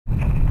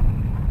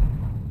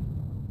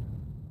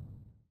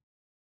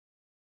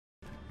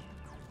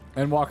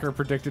Endwalker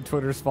predicted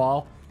Twitter's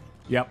fall.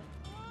 Yep.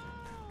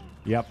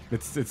 Yep.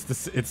 It's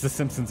the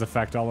Simpsons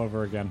effect all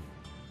over again.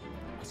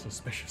 A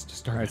suspicious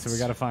disturbance. All right, so we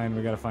gotta find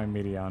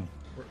Meteion.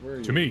 Where are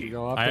you? To me,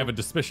 I have a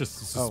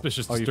suspicious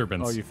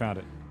disturbance. You found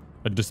it.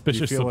 A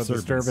suspicious You feel disturbance. a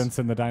disturbance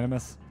in the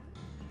dynamis?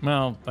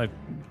 Well,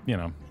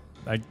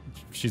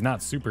 she's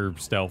not super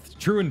stealth.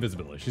 True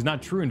invisibility. She's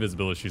not true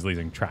invisibility. She's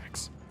leaving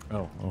tracks.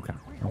 Oh, okay.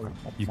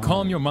 You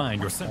calm your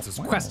mind, your senses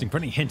questing for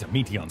any hint of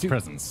Meteion's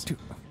presence. Dude,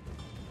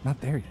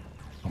 not there yet.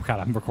 Oh god,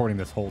 I'm recording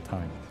this whole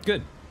time.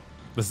 Good.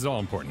 This is all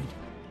important.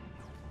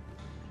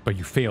 But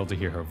you failed to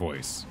hear her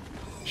voice.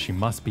 She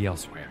must be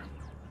elsewhere.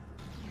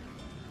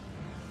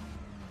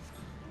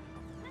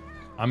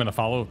 I'm gonna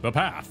follow the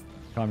path.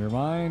 Calm your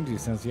mind. You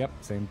sense, yep,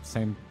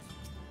 same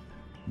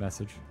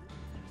message.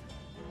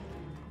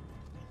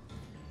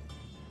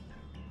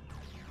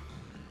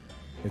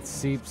 It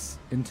seeps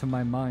into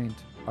my mind.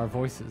 Our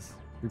voices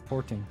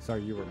reporting.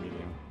 Sorry, you were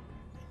medium.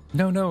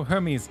 No,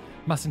 Hermes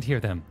mustn't hear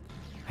them.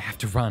 I have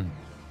to run.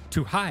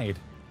 To hide.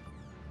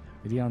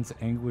 Meteion's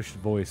anguished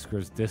voice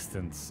grows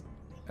distant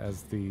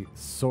as the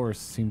source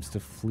seems to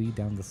flee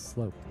down the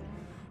slope.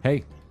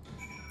 Hey.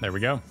 There we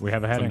go. We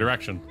have a heading. Some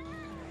direction.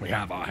 We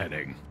have our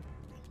heading.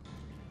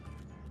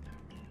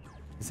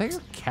 Is that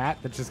your cat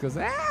that just goes,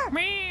 ah?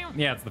 Meow.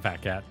 Yeah, it's the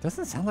fat cat.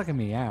 Doesn't sound like a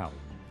meow.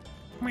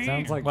 Meow.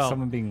 Sounds like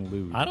someone being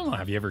lewd. I don't know.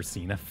 Have you ever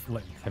seen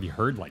have you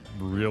heard like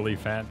really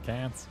fat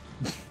cats?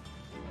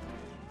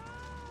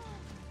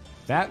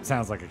 That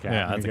sounds like a cat.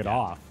 Yeah, that's a get cat.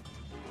 off.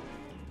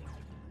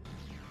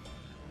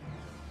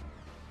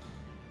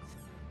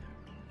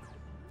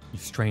 You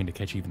strain to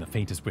catch even the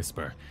faintest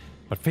whisper,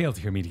 but fail to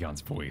hear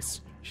Meteion's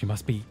voice. She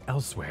must be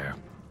elsewhere.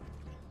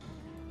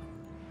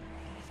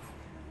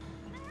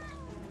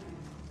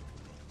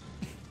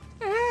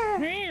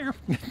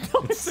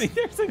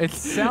 It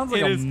sounds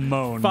like a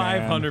moan.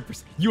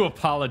 500%. You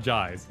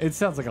apologize. It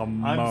sounds like a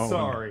moan. I'm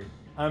sorry.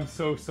 I'm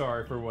so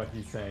sorry for what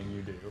he's saying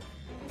you do.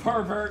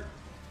 Pervert.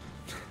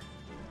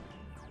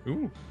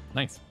 Ooh,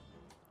 nice.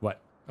 What?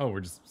 Oh,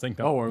 we're just synced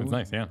up. Oh, it's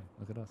nice, yeah.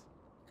 Look at us.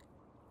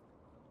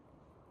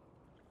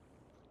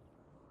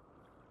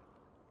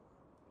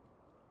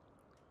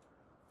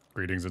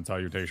 Greetings and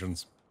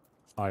salutations.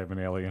 I am an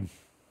alien.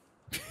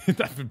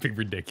 That would be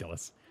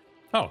ridiculous.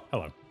 Oh,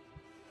 hello.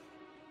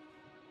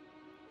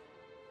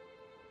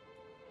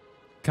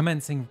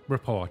 Commencing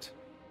report.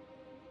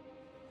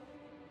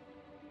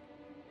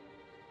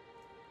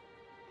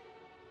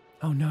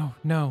 Oh,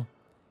 no.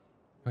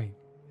 Wait,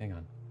 hang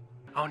on.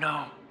 Oh,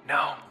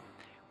 no.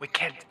 We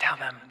can't tell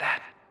them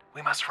that.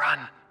 We must run.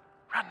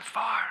 Run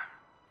far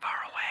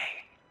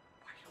away.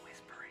 Why are you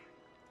whispering?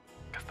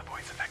 Because the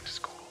voice effect is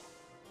cool.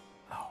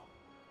 Oh.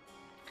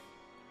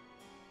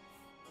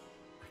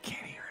 I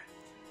can't hear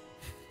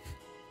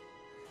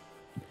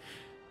it.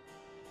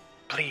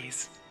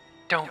 Please,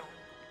 don't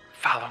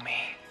follow me.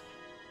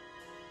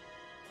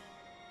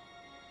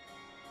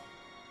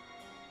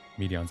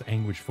 Meteion's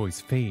anguished voice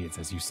fades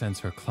as you sense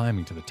her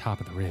climbing to the top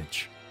of the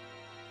ridge.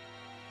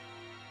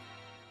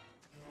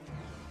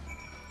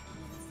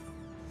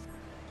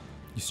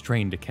 You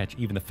strain to catch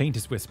even the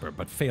faintest whisper,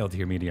 but fail to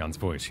hear Meteion's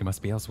voice. She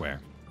must be elsewhere.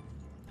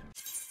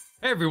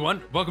 Hey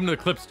everyone, welcome to the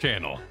Clips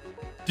channel.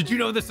 Did you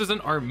know this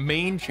isn't our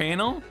main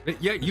channel?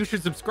 Yeah, you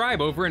should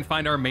subscribe over and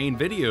find our main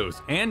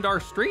videos and our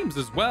streams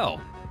as well.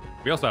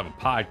 We also have a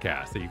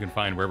podcast that you can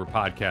find wherever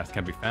podcasts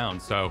can be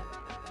found, so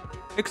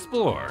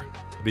explore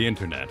the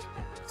internet.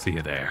 See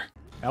you there.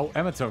 Oh,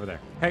 Emmett's over there.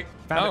 Hey,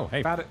 found it.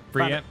 Hey, Found it.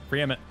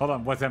 Free Emmett. Hold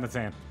on, what's Emmett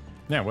saying?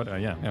 Yeah,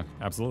 yeah,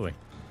 absolutely.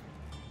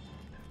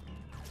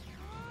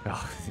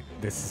 Oh,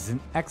 this is an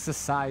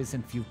exercise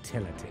in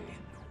futility.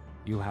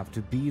 You have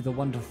to be the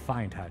one to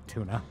find her,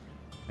 Tuna.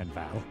 And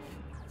Val,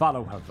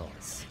 follow her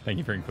voice. Thank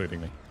you for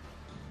including me.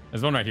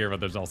 There's one right here, but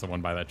there's also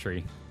one by that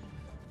tree.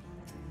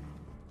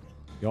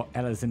 Your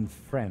Ellison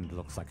friend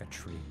looks like a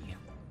tree.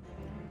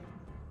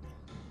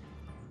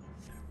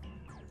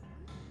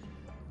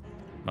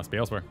 Must be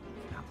elsewhere.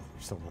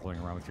 You're still rolling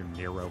around with your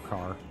Nero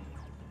car.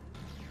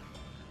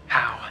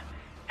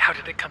 How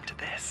did it come to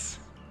this?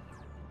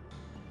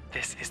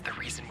 This is the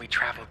reason we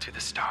traveled to the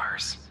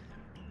stars.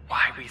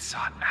 Why we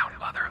sought out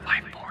other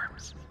life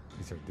forms.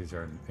 These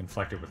are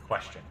inflected with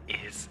question.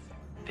 Is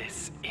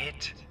this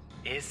it?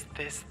 Is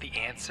this the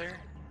answer?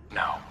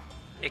 No,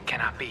 it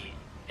cannot be.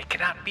 It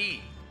cannot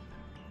be.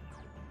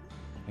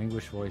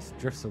 Anguish voice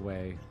drifts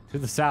away to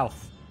the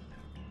south.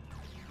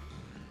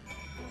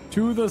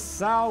 To the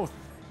south!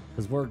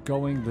 Because we're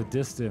going the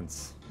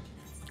distance.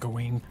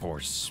 Going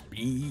for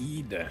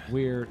speed.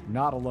 We're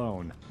not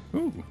alone.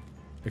 Ooh.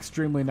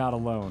 Extremely not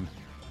alone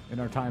in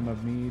our time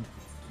of need.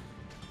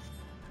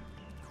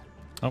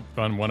 Oh,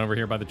 found one over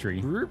here by the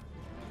tree.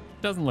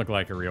 Doesn't look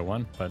like a real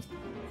one, but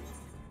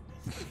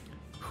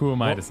who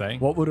am I to say?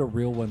 What would a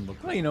real one look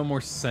like? Well, you know,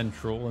 more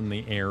central in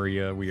the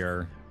area we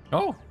are.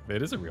 Oh,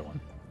 it is a real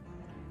one.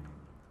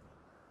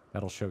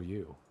 That'll show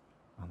you.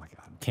 Oh my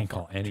god. Can't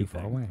call anything. Too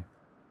far away.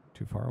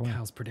 Too far away.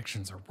 Kyle's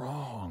predictions are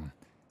wrong.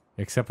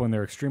 Except when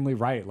they're extremely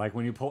right, like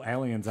when you pull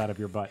aliens out of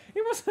your butt.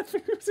 He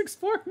was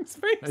exploring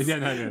space. Yeah,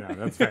 no.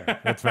 That's fair.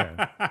 That's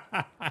fair.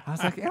 I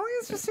was like,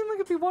 aliens just seem like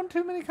it'd be one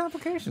too many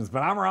complications,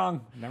 but I'm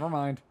wrong. Never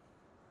mind.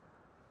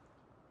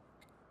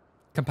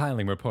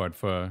 Compiling report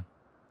for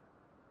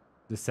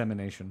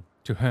Dissemination.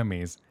 to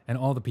Hermes and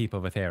all the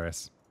people of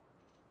Eris.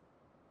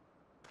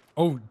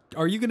 Oh,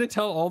 are you going to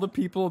tell all the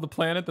people of the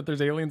planet that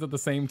there's aliens at the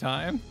same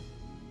time?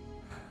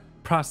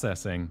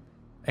 Processing,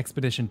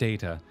 expedition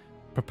data,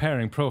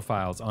 preparing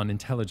profiles on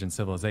intelligent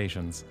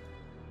civilizations,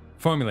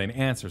 formulating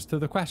answers to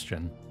the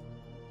question,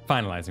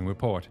 finalizing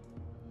report.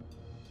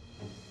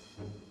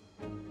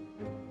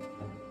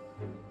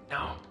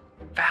 No.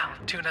 Val,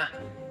 Tuna,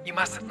 you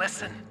mustn't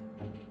listen.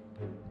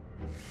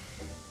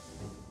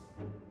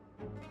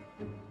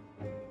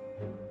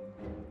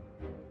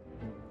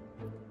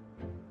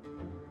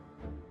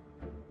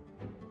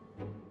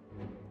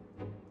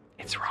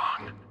 It's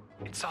wrong.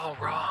 It's all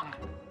wrong.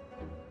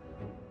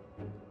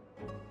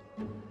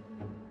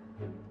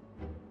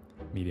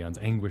 Meteion's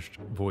anguished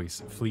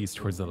voice flees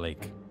towards the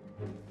lake.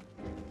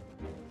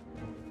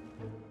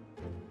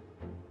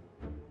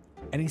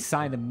 Any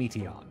sign of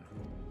Meteion?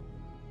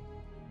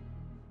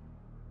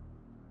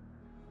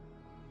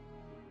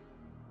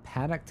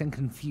 Panicked and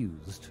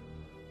confused,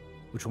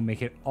 which will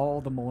make it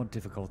all the more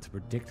difficult to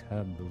predict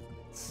her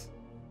movements.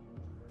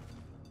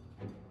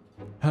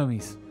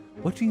 Hermes,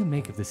 what do you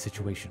make of this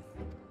situation?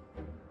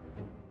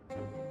 I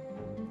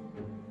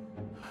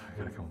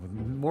gotta come up with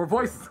more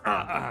voice.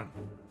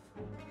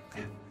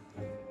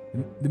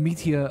 The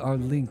Meteor are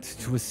linked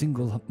to a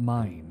single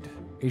mind,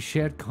 a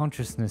shared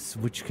consciousness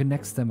which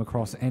connects them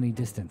across any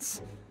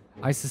distance.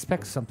 I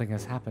suspect something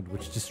has happened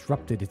which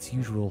disrupted its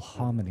usual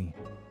harmony.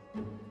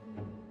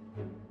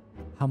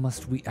 How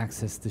must we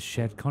access this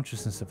shared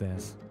consciousness of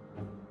theirs?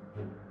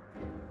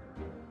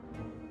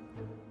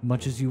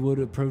 Much as you would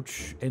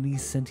approach any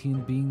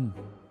sentient being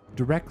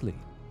directly.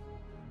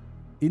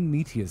 In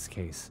Meteor's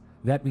case,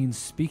 that means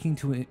speaking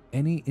to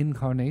any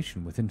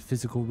incarnation within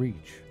physical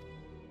reach.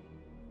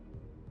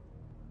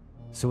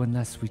 So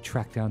unless we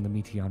track down the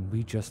Meteion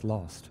we just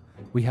lost,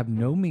 we have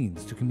no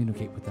means to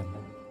communicate with them.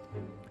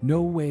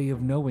 No way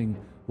of knowing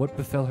what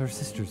befell her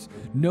sisters.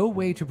 No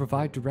way to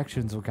provide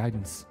directions or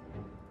guidance.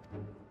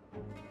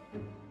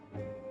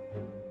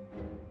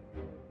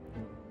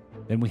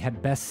 Then we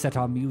had best set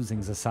our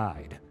musings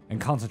aside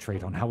and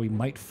concentrate on how we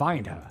might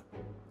find her.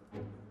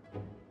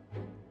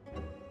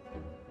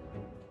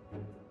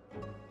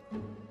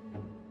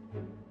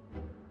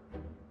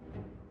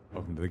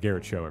 Welcome to the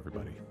Garrett Show,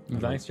 everybody.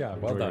 Nice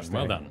job. Well done.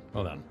 Well done.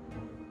 Well done.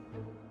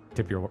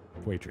 Tip your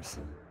waitress.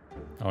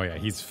 Oh yeah,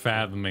 he's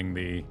fathoming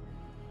the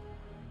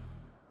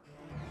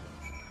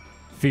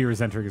Fear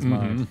is entering his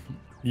mind.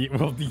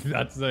 well,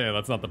 that's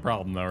not the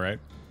problem though, right?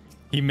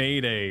 He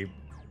made a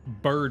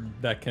bird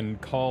that can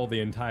call the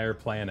entire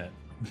planet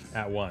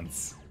at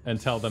once and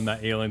tell them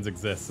that aliens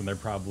exist and they're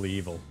probably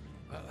evil.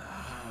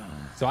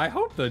 So I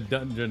hope the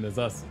dungeon is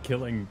us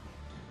killing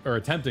or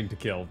attempting to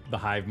kill the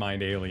hive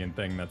mind alien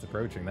thing that's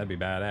approaching. That'd be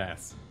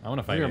badass. I want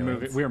to fight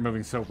aliens. We are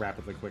moving so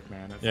rapidly quick,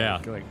 man. It's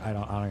Yeah. like, I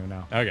don't even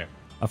know. Okay.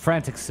 A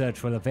frantic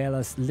search will avail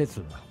us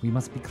little. We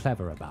must be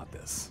clever about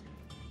this.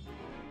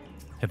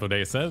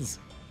 Hippodaeus says,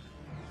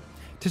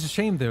 "'Tis a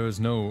shame there is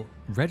no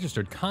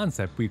registered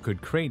concept we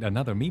could create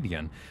another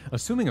Meteion,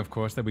 assuming, of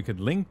course, that we could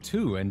link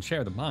to and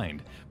share the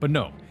mind. But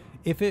no,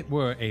 if it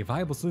were a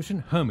viable solution,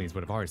 Hermes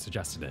would have already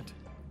suggested it."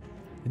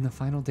 In the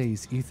final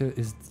days, Ether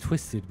is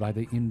twisted by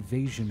the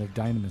invasion of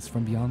Dynamis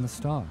from beyond the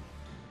star.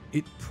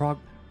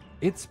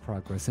 Its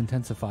progress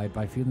intensified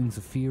by feelings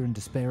of fear and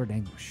despair and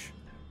anguish.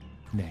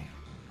 Nay,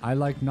 I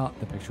like not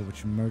the picture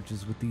which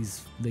emerges with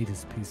these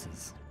latest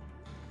pieces.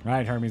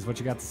 Right, Hermes, what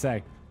you got to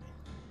say?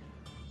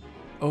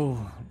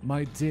 Oh,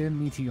 my dear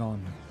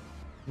Meteion,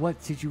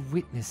 what did you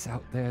witness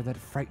out there that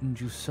frightened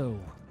you so?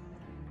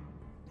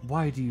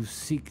 Why do you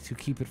seek to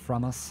keep it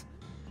from us?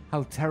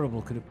 How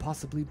terrible could it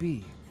possibly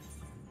be?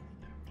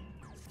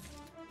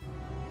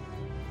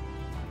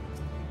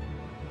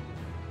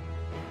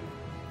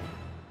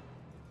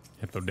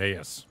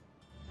 Hippodaeus.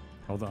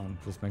 Hold on,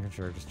 just making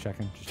sure, just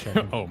checking.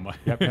 Oh my.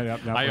 Yep,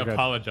 I we're good.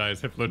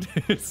 apologize,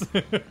 Hippodaeus.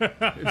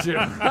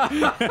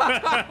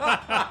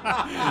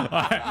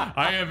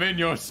 I am in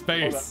your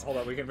space. Hold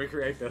on, we can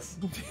recreate this.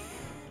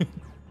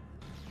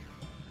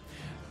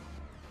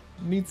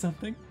 Need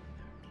something?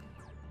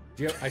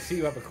 I see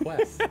you have a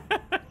quest.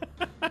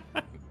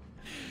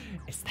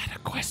 Is that a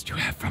quest you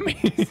have for me?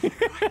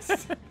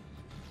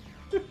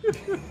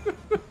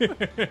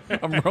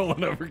 I'm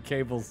rolling over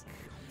cables.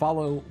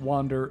 Follow,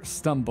 wander,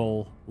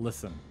 stumble,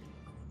 listen.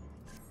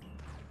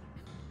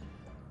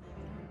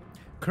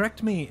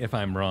 Correct me if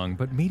I'm wrong,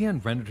 but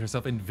Meteion rendered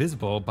herself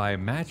invisible by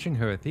matching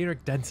her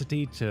etheric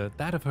density to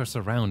that of her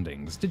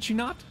surroundings, did she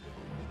not?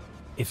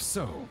 If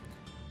so,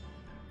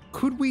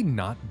 could we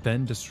not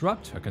then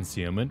disrupt her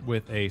concealment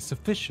with a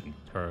sufficient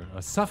or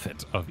a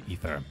suffit of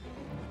ether?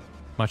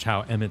 Much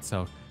how M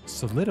itself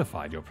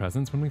solidified your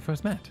presence when we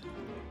first met.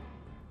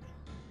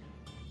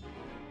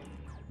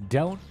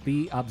 Don't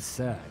be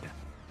absurd.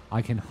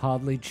 I can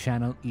hardly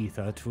channel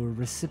ether to a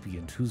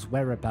recipient whose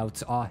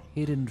whereabouts are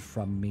hidden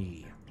from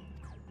me.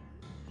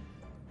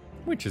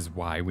 Which is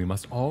why we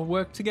must all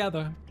work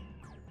together.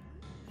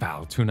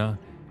 Val Tuna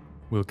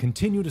will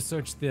continue to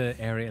search the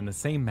area in the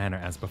same manner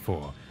as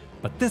before,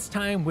 but this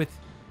time with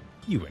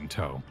you in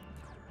tow.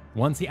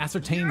 Once he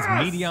ascertains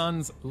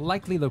Meteion's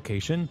likely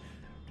location,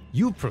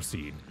 you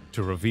proceed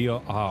to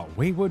reveal our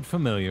wayward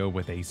familiar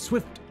with a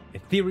swift,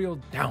 ethereal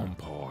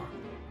downpour.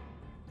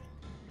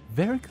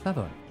 Very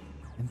clever,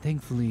 and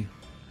thankfully,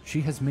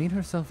 she has made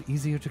herself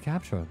easier to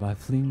capture by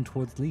fleeing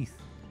towards Leith.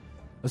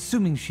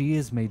 Assuming she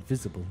is made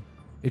visible,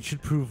 it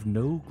should prove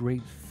no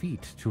great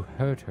feat to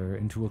herd her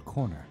into a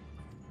corner.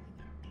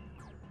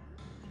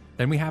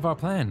 Then we have our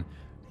plan.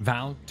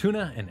 Val,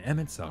 Tuna, and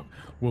MSQ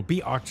will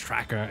be our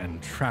tracker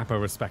and trapper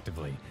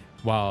respectively,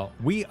 while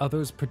we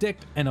others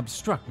predict and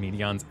obstruct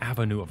Meteion's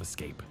avenue of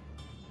escape.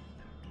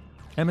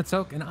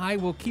 MSQ and I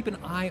will keep an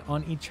eye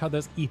on each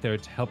other's ether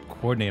to help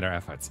coordinate our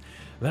efforts.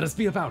 Let us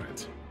be about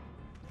it.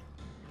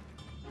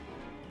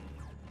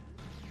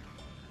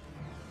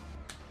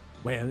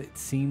 Well, it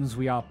seems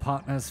we are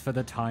partners for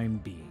the time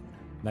being.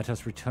 Let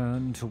us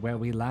return to where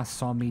we last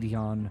saw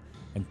Meteion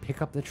and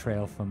pick up the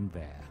trail from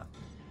there.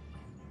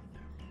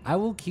 I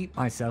will keep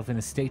myself in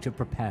a state of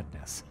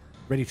preparedness,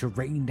 ready to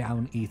rain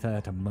down ether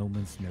at a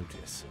moment's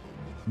notice,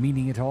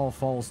 meaning it all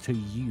falls to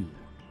you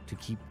to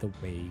keep the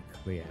way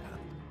clear.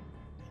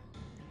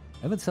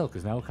 MSQ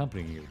is now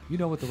accompanying you. You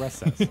know what the rest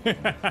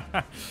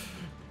says.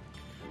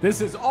 This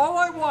is all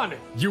I wanted.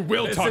 You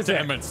will This talk is to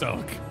it.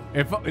 MSQ.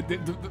 If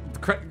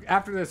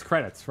after this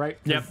credits, right?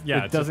 'Cause Yep,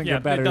 yeah, it doesn't get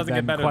it better doesn't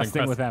than get better than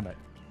questing with quest- Emmett.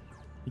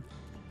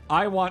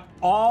 I want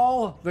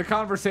all the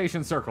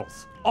conversation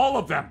circles, all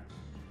of them.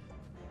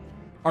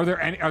 Are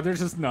there any? Are there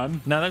just none?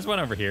 No, there's one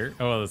over here.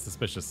 Oh, that's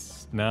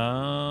suspicious.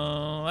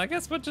 No, I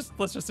guess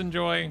let's just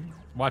enjoy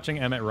watching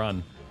Emmett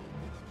run.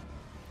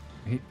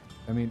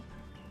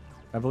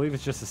 I believe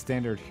it's just a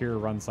standard here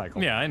run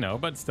cycle. Yeah, I know,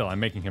 but still, I'm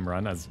making him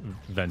run as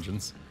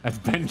vengeance. As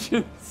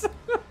vengeance.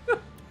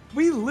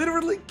 We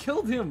literally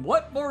killed him.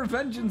 What more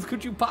vengeance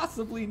could you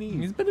possibly need?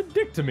 He's been a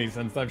dick to me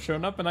since I've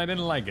shown up, and I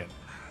didn't like it.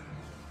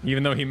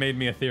 Even though he made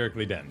me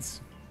etherically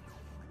dense.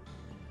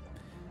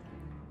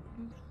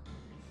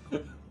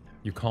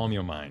 You calm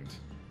your mind.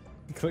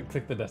 Click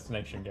the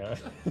destination,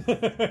 Garrett.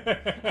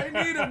 I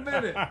need a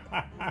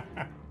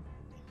minute.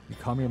 You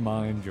calm your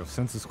mind, your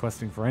senses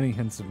questing for any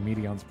hints of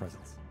Meteion's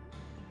presence.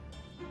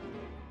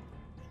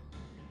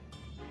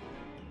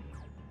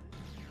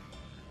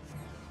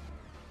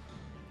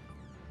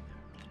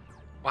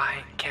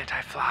 Why can't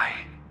I fly?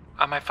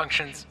 Are my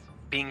functions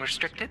being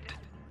restricted?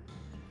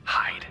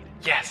 Hide.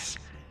 Yes.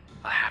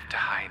 I'll have to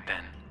hide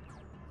then,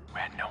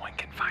 where no one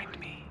can find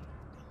me.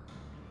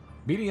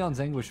 Meteion's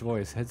anguished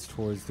voice heads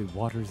towards the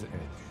water's edge.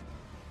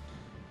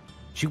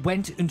 She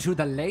went into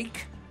the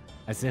lake?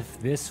 As if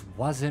this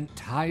wasn't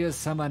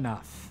tiresome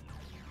enough.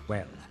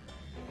 Well,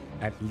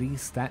 at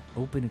least that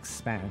open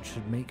expanse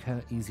should make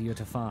her easier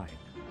to find.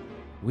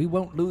 We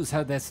won't lose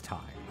her this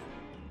time.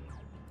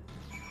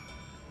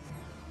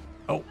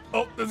 Oh,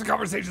 there's a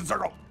conversation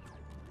circle.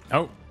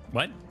 Oh,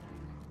 what?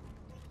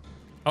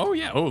 Oh,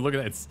 yeah. Oh, look at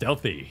that. It's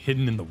stealthy,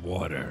 hidden in the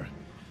water.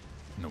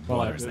 In the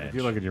water's edge. If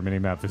you look at your mini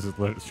map, this is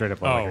straight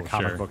up like a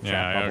comic book chat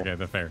Yeah, bubble. okay,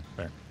 that's fair.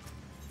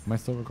 Am I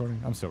still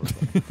recording? I'm still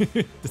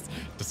recording.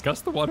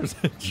 Discuss the water's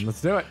edge.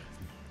 Let's do it.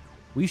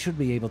 We should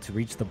be able to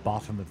reach the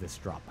bottom of this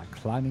drop by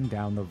climbing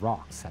down the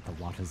rocks at the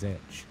water's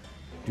edge.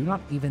 Do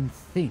not even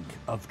think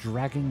of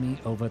dragging me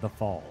over the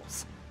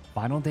falls.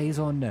 Final days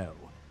or no,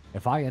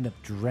 if I end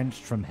up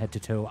drenched from head to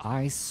toe,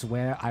 I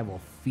swear I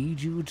will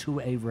feed you to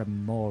a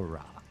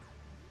remora.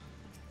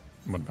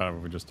 What about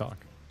if we just talk?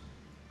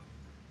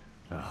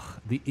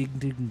 Ugh, the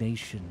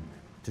indignation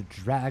to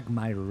drag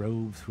my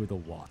robe through the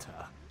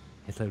water.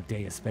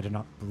 Hitlerdeus better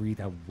not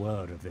breathe a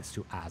word of this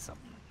to Azam.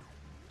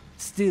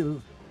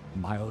 Still,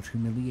 mild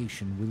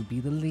humiliation will be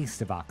the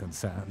least of our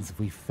concerns if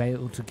we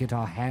fail to get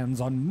our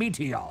hands on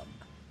Meteion.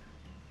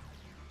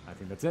 I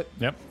think that's it.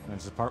 Yep.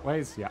 Let's just part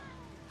ways? Yeah.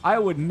 I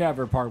would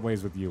never part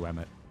ways with you,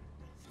 Emmett.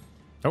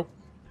 Oh,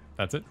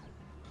 that's it.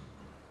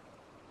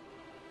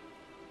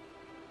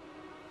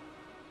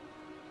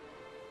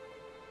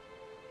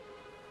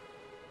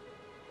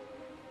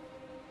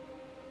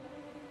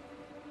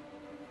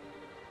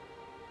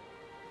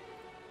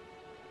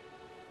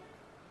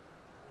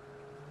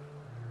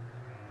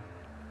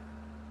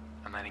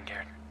 I'm letting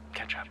Garrett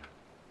catch up.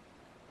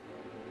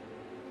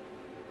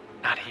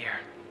 Not here.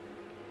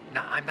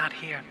 No, I'm not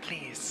here,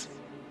 please.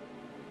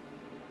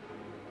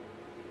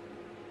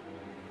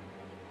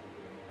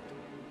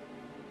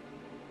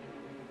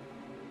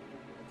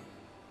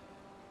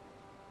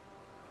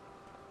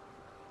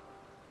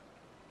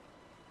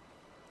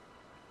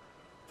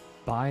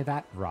 By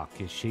that rock,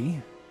 is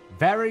she?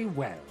 Very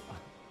well.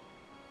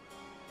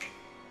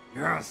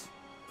 Yes.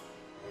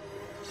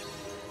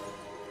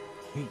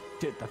 He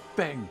did the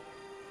thing.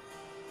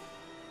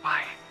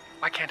 Why?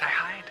 Why can't I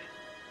hide?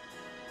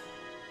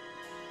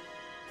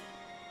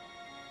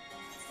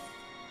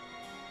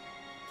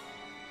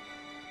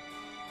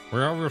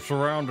 We're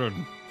surrounded.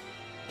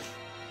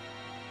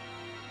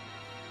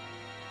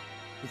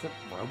 Is that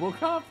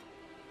RoboCop?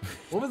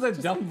 What was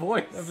that dumb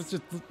voice? It was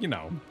just, you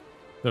know,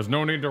 there's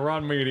no need to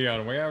run,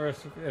 Meteion.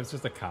 It's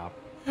just a cop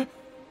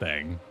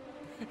thing.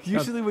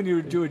 Usually when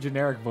you do a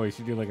generic voice,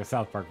 you do like a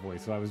South Park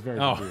voice, so I was very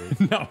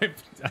confused. No, I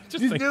just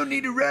There's no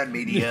need to run,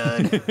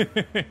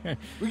 Meteion.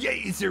 We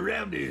got you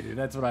surrounded.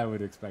 That's what I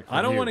would expect.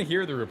 I don't want to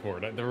hear the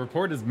report. The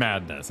report is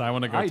madness. I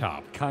want to go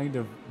top. I kind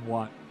of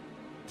want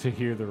to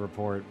hear the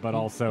report, but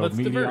also Let's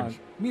Meteion. diverge.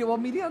 Well,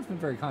 Meteion's been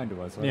very kind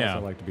to us, so I'd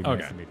also like to be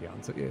nice to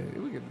Meteion. So yeah,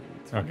 we can.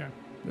 Okay.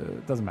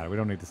 It doesn't matter. We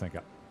don't need to sync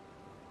up.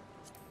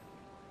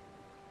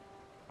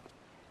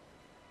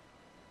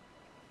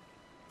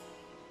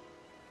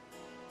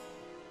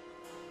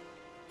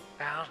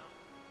 Val,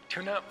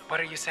 Tuna, what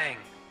are you saying?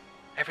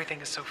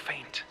 Everything is so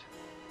faint.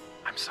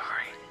 I'm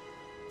sorry.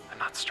 I'm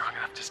not strong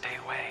enough to stay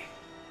away.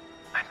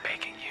 I'm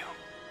begging you.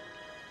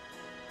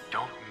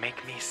 Don't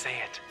make me say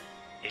it.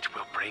 It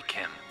will break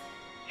him.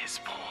 His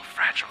poor,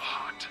 fragile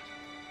heart.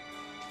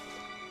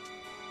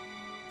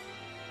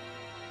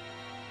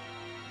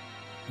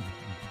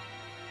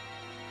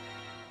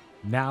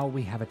 Now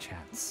we have a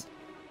chance.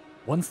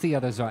 Once the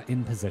others are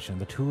in position,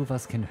 the two of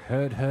us can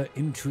herd her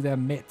into their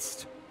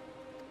midst.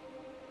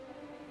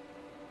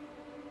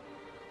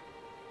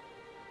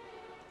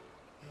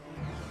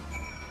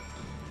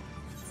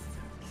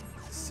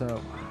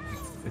 So,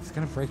 it's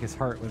gonna break his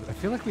heart. I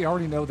feel like we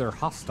already know they're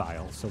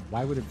hostile, so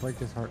why would it break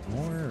his heart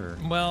more? Or?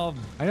 Well,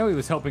 I know he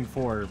was hoping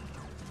for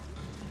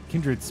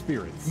kindred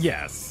spirits.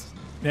 yes.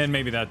 And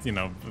maybe that's, you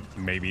know,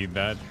 maybe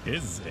that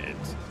is it.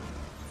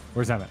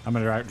 Where's Emmett? I'm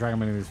gonna drag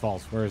him into these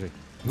falls. Where is he?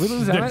 Did we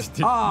lose Emmett?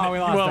 Oh, we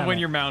lost Well, Emmett. when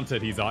you're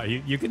mounted,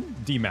 you can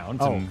demount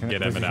and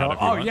get does Emmett he out if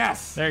go? you Oh, want.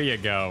 yes! There you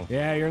go.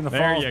 Yeah, you're in the There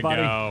falls, you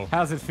buddy. go.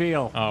 How's it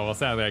feel? Oh, well,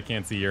 sadly, I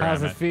can't see your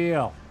How's Emmett. it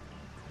feel?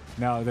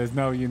 No, there's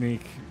no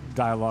unique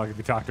dialogue if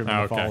you talk to him in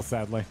the Okay. falls,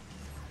 sadly.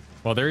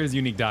 Well, there is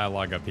unique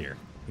dialogue up here.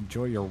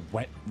 Enjoy your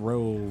wet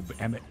robe,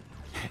 Emmett.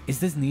 Is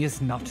this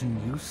Neas not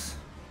in use?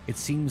 It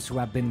seems to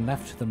have been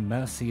left to the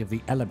mercy of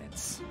the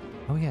elements.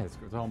 Oh yeah, it's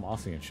all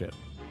mossy and shit.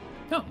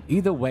 No.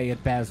 Either way,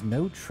 it bears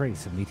no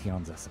trace of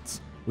Meteion's essence.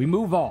 We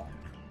move on.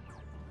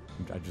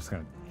 I'm just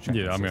gonna check.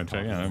 Yeah, this I'm as going to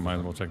check. talk. Yeah, I might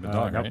as well check the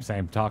dog, Nope, right?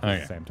 same. Talk is Okay.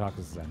 the same. Talk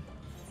is the same.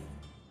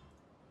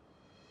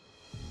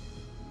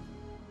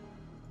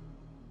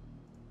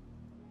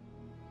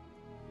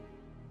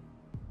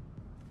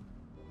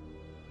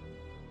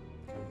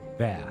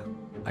 There.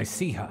 I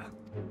see her.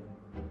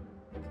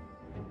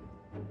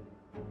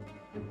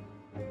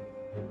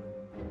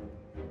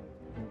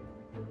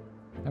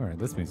 I haven't heard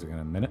this music in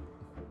a minute.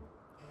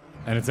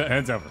 And it's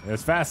over.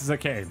 As fast as it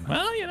came.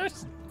 Well, you know,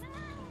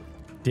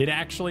 did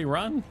actually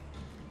run.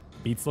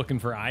 Beats looking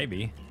for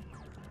Ivy.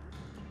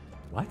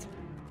 What?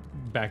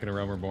 Back in A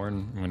Realm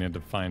Reborn when he had to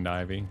find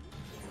Ivy.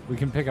 We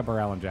can pick up our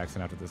Alan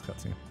Jackson after this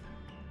cutscene.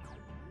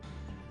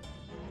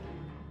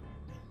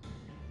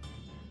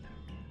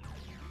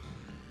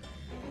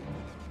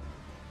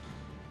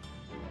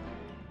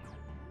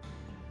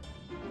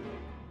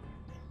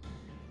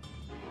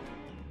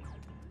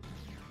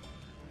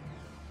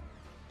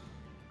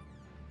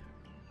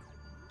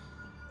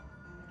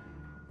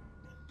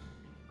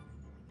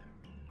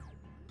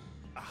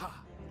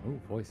 Oh,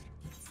 voice.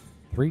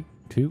 3,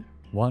 2,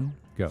 1,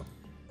 go.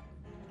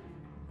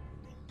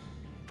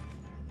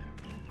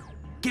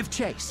 Give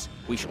chase.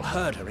 We shall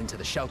herd her into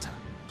the shelter.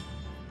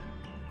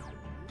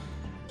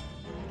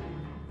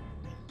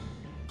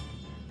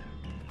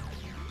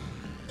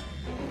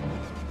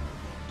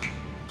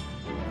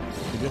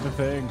 You did the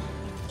thing.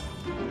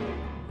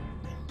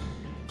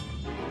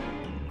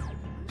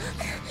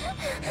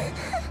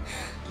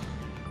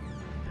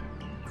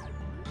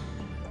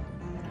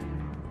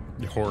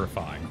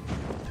 Horrifying.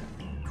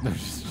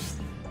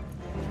 just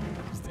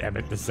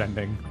Emmett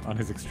descending on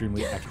his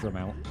extremely extra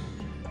mount.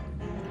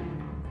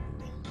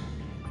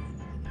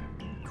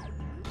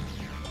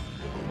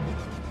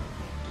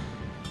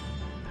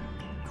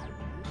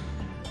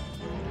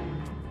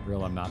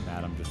 Real, I'm not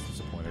mad. I'm just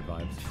disappointed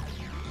vibes.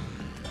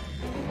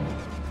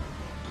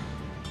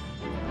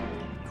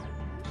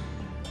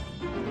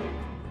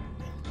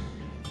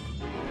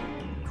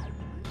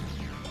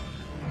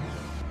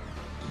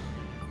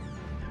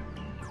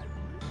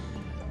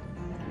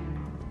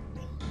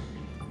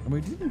 And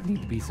we didn't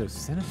need to be so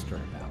sinister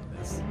about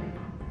this.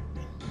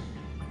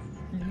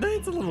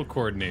 It's a little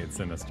coordinated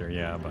sinister,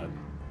 yeah, but...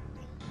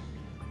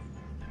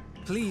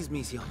 Please,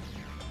 Meteion.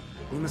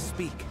 We must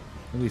speak.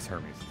 At least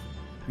Hermes.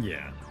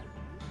 Yeah.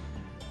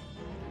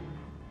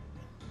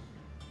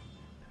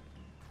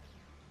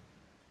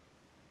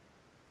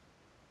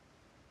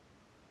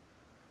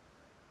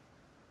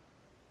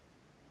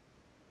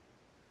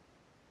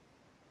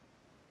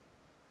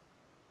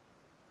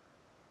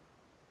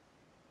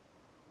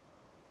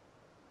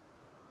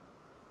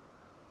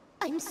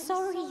 I'm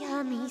sorry,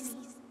 Hermes.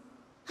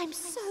 I'm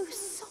so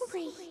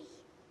sorry.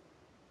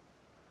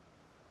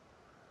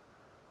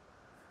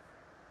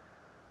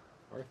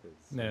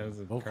 No, it was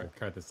a Vocal.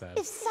 Karthus sad.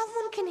 If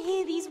someone can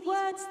hear these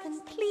words,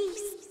 then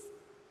please.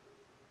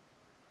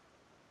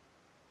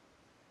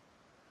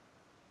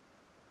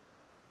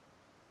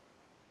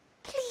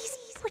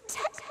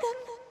 Protect them!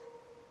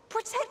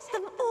 Protect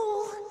them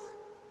all!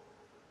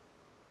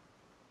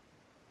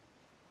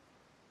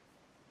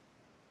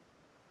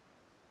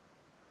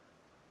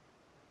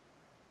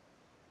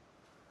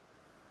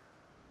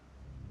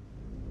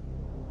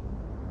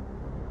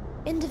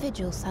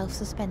 Individual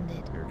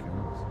self-suspended. Here it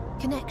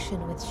comes.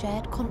 Connection with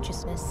shared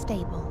consciousness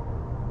stable.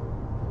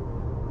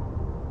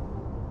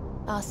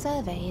 Our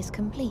survey is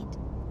complete.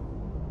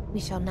 We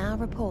shall now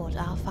report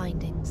our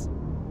findings.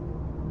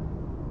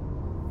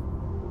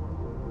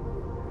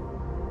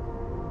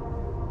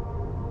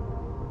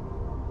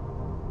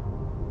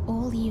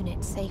 All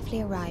units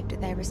safely arrived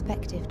at their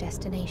respective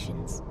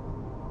destinations.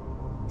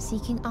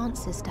 Seeking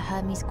answers to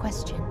Hermes'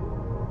 question,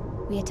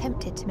 we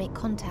attempted to make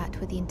contact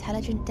with the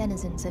intelligent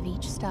denizens of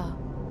each star.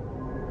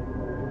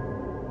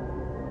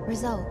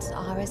 Results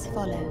are as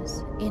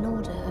follows, in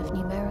order of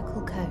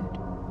numerical code.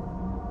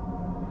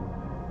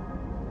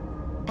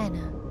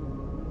 Enna.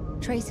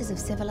 Traces of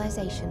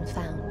civilization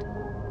found.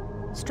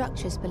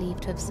 Structures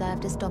believed to have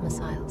served as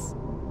domiciles.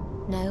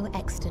 No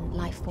extant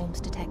life forms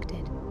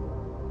detected.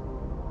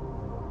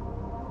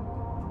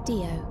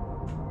 Dio.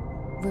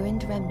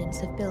 Ruined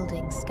remnants of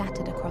buildings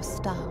scattered across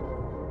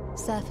star,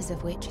 surface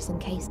of which is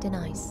encased in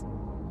ice.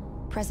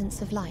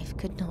 Presence of life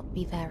could not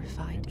be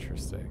verified.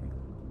 Interesting.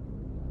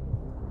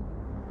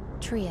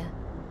 Tria.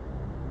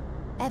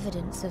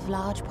 Evidence of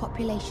large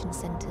population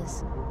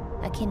centers,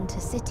 akin to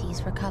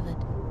cities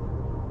recovered.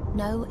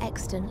 No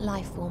extant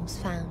life forms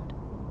found,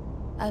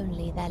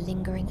 only their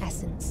lingering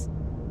essence.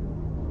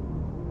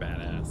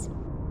 Badass.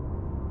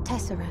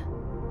 Tessera.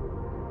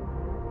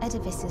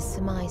 Edifices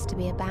surmised to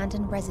be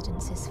abandoned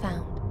residences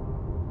found.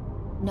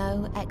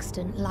 No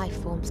extant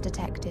life forms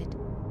detected.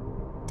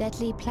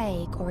 Deadly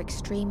plague or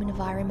extreme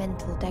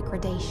environmental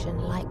degradation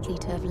likely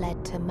to have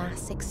led to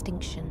mass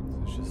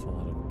extinction. There's just a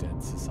lot of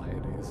dead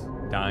societies.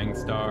 Dying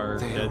Star,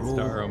 They're Dead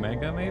Star, all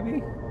Omega,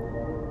 maybe?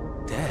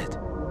 Dead.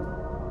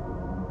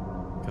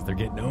 Because they're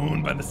getting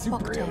owned by the super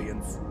Octo.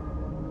 aliens.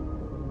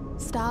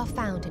 Star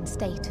found in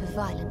state of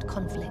violent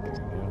conflict.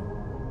 Yeah.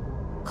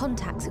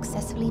 Contact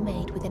successfully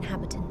made with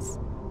inhabitants,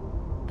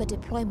 but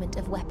deployment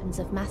of weapons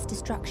of mass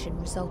destruction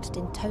resulted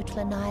in total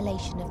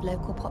annihilation of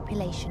local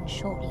population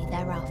shortly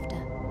thereafter.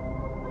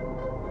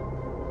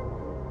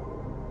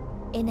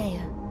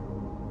 Inea.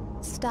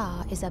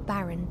 Star is a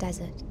barren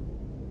desert.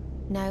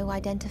 No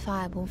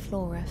identifiable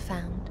flora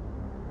found.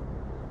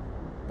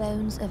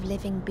 Bones of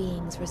living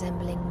beings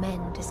resembling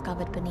men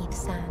discovered beneath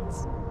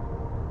sands,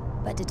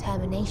 but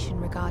determination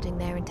regarding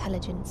their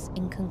intelligence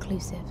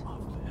inconclusive.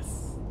 Love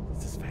this.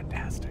 This is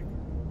fantastic.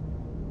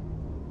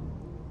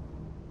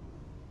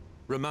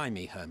 Remind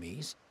me,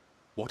 Hermes,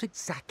 what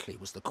exactly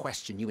was the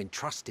question you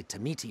entrusted to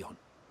Meteion?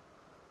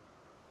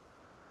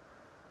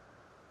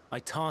 I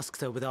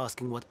tasked her with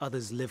asking what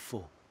others live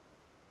for.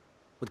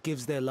 What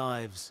gives their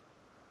lives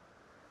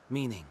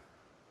meaning.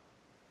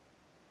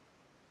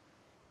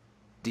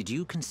 Did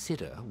you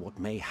consider what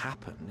may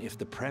happen if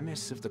the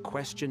premise of the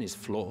question is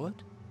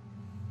flawed?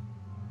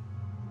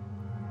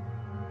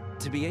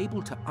 To be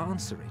able to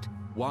answer it,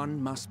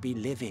 one must be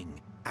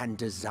living and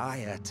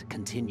desire to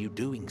continue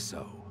doing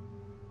so.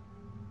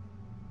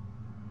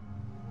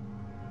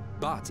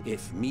 But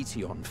if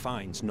Meteion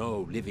finds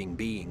no living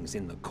beings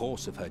in the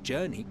course of her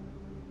journey,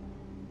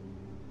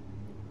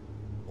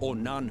 or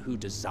none who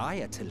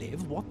desire to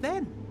live, what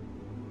then?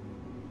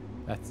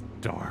 That's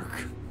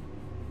dark.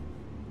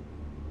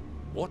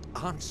 What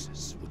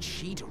answers would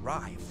she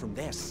derive from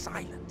their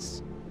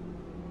silence?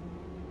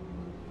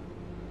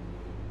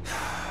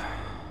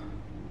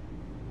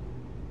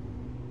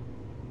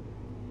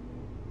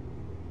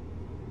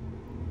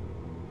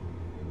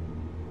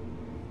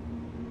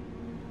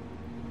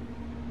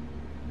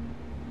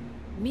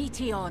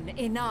 Meteion,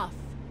 enough!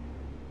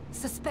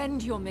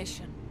 Suspend your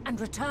mission and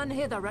return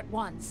hither at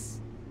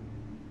once.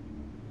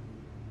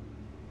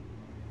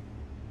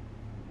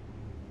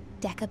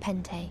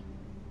 Decapente.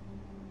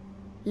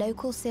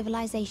 Local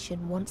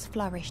civilization once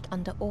flourished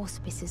under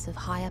auspices of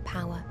higher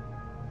power.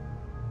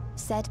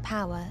 Said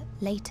power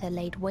later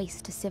laid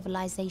waste to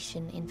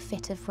civilization in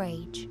fit of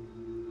rage.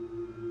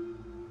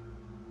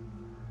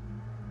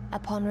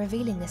 Upon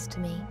revealing this to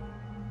me,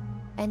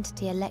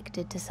 entity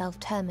elected to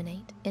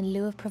self-terminate in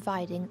lieu of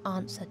providing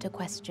answer to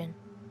question.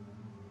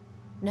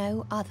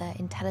 No other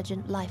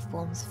intelligent life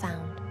forms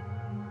found.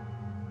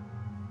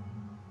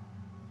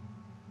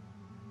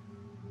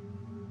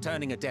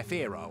 Turning a deaf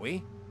ear, are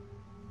we?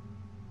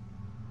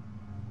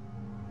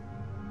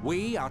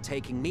 We are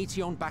taking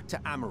Meteion back to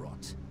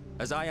Amarot.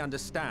 As I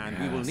understand,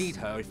 we will need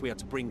her if we are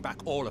to bring back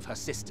all of her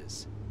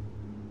sisters.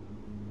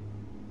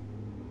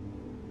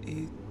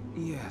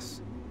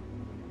 Yes.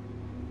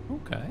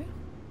 Okay.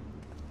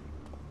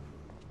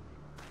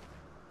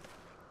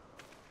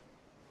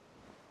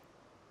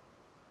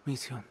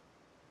 Meteion.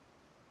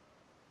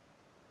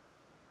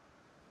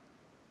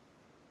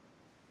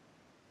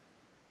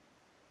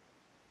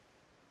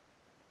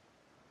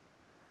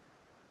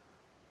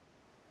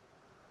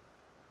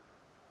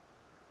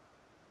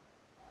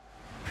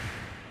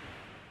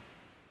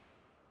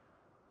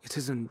 It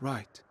isn't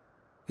right,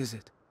 is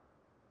it?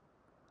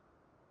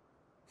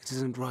 It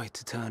isn't right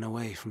to turn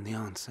away from the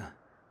answer.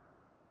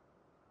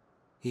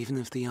 Even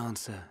if the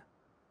answer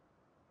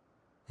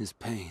is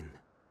pain.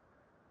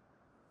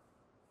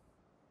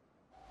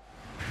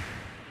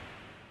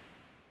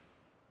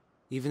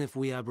 Even if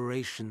we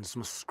aberrations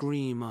must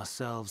scream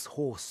ourselves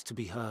hoarse to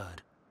be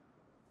heard.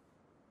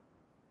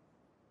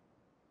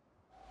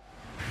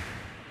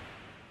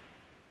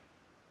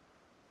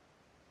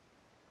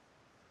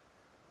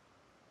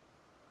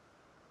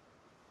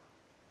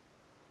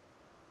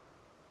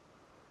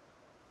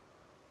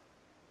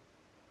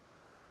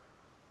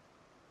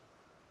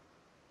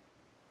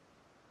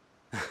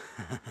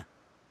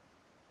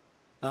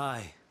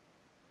 Aye.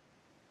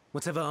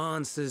 Whatever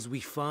answers we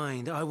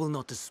find, I will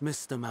not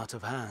dismiss them out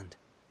of hand.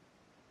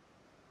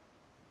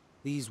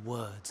 These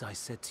words I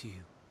said to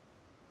you,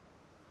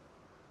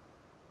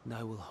 and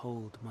I will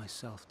hold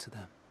myself to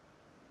them.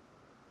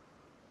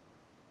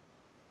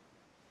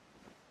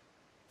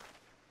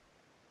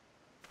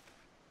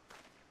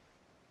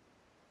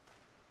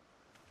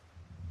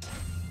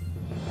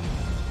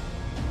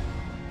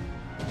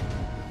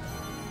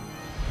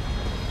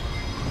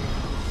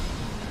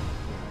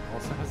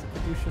 Also has a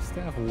Caduceus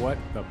staff. What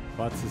the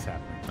butts is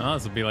happening? Oh,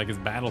 this will be like his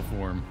battle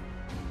form.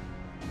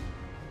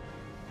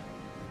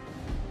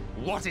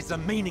 What is the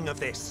meaning of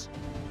this?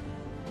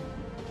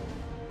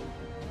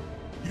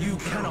 You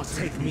cannot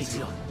take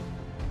Meteion,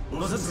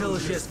 not until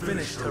she has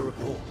finished her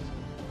report.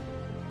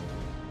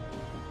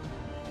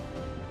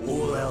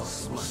 All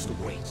else must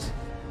wait.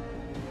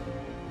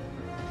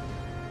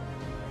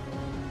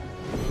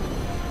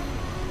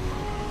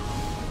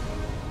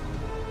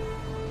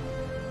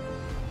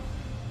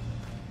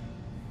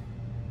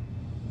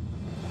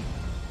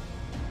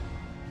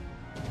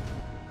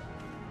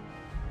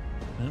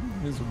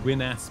 His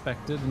win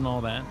aspected and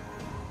all that.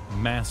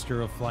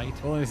 Master of flight.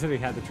 Well, he said he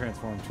had to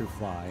transform to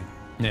fly.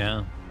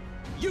 Yeah.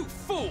 You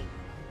fool!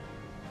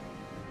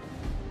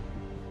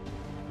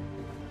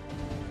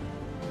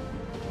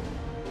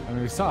 I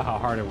mean, we saw how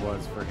hard it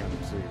was for him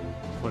to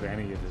put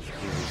any of his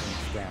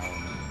creations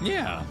down.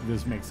 Yeah.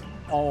 This makes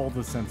all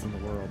the sense in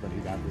the world that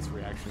he'd have this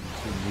reaction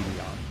to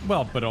Meteion.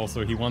 Well, but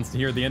also he wants to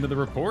hear the end of the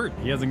report.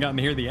 He hasn't gotten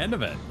to hear the end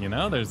of it. You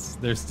know,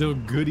 there's still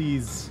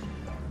goodies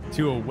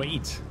to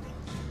await.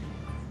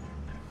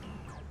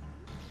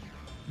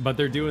 But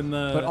they're doing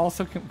the. But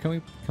also, can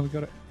we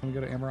go to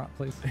Amarant,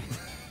 please?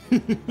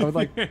 I would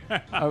like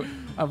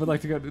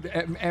to go.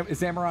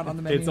 Is Amarant on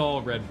the menu? It's all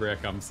red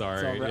brick. I'm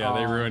sorry. Yeah,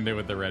 they ruined it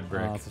with the red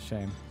brick. Oh, it's a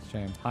shame.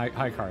 Hi,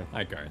 Karth.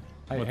 Hi, Karth.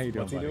 How you doing?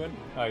 What's he buddy? doing?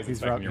 Oh,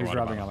 he's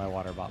rubbing on my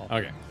water bottle.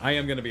 Okay, I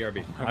am gonna be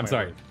RB. I'm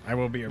sorry. I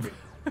will be RB.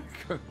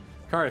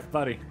 Karth,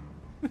 buddy.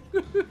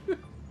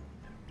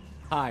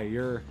 Hi,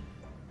 you're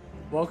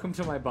welcome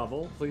to my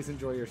bubble. Please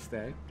enjoy your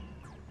stay.